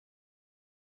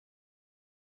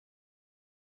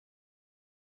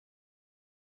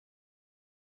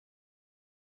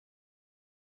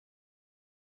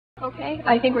Okay,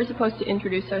 I think we're supposed to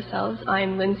introduce ourselves.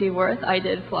 I'm Lindsey Worth. I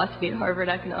did philosophy at Harvard,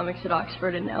 economics at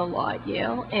Oxford, and now law at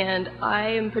Yale. And I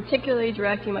am particularly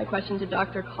directing my question to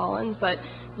Dr. Collins, but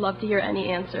love to hear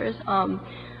any answers.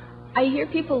 I hear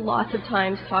people lots of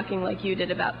times talking like you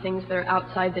did about things that are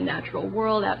outside the natural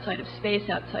world, outside of space,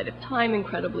 outside of time,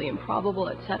 incredibly improbable,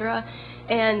 etc.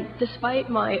 And despite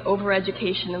my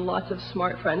overeducation and lots of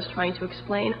smart friends trying to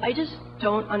explain, I just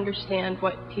don't understand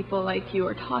what people like you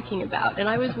are talking about. And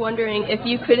I was wondering if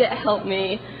you could help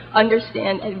me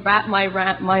understand and wrap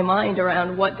my mind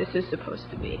around what this is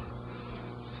supposed to be.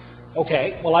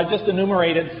 Okay, well, I just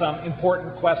enumerated some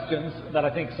important questions that I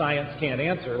think science can't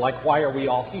answer, like why are we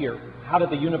all here? How did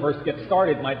the universe get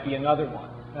started might be another one.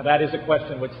 Now, that is a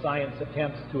question which science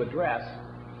attempts to address.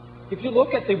 If you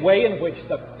look at the way in which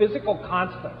the physical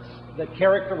constants that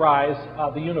characterize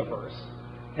the universe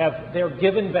have their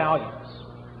given values,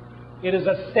 it is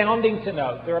astounding to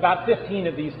note there are about 15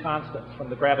 of these constants, from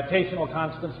the gravitational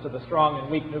constants to the strong and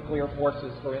weak nuclear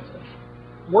forces, for instance.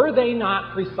 Were they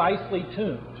not precisely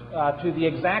tuned to the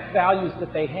exact values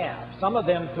that they have, some of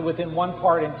them to within 1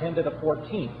 part in 10 to the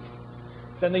 14th,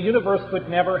 then the universe could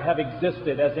never have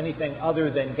existed as anything other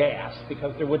than gas,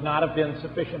 because there would not have been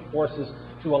sufficient forces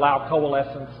to allow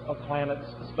coalescence of planets,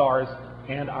 stars,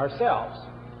 and ourselves.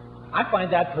 I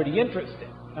find that pretty interesting,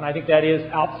 and I think that is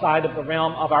outside of the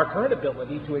realm of our current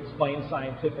ability to explain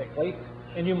scientifically.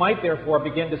 And you might therefore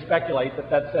begin to speculate that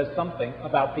that says something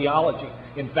about theology.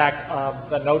 In fact,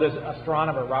 the noted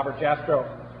astronomer Robert Jastrow,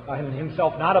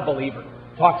 himself not a believer,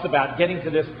 talks about getting to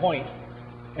this point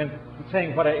and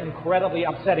saying what an incredibly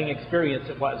upsetting experience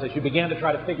it was as you began to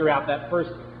try to figure out that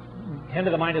first 10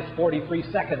 to the minus 43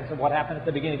 seconds of what happened at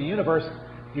the beginning of the universe.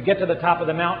 You get to the top of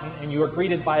the mountain and you are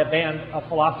greeted by a band of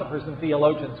philosophers and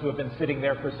theologians who have been sitting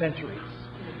there for centuries.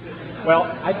 Well,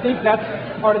 I think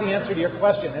that's part of the answer to your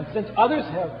question. And since others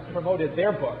have promoted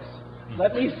their books,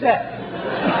 let me say,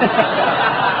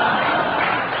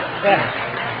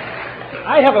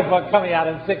 I have a book coming out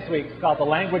in 6 weeks called The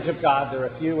Language of God. There are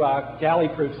a few galley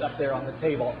proofs up there on the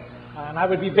table. And I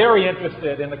would be very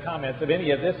interested in the comments of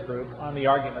any of this group on the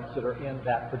arguments that are in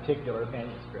that particular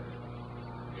manuscript.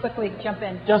 Quickly, jump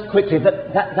in. Just quickly,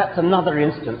 that's another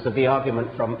instance of the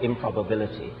argument from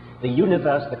improbability. The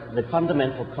universe, the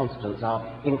fundamental constants are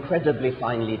incredibly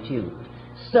finely tuned.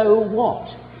 So what?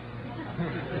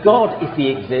 God, if he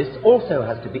exists, also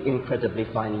has to be incredibly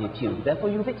finely tuned. Therefore,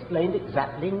 you've explained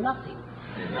exactly nothing.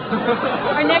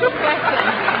 Our next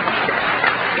question.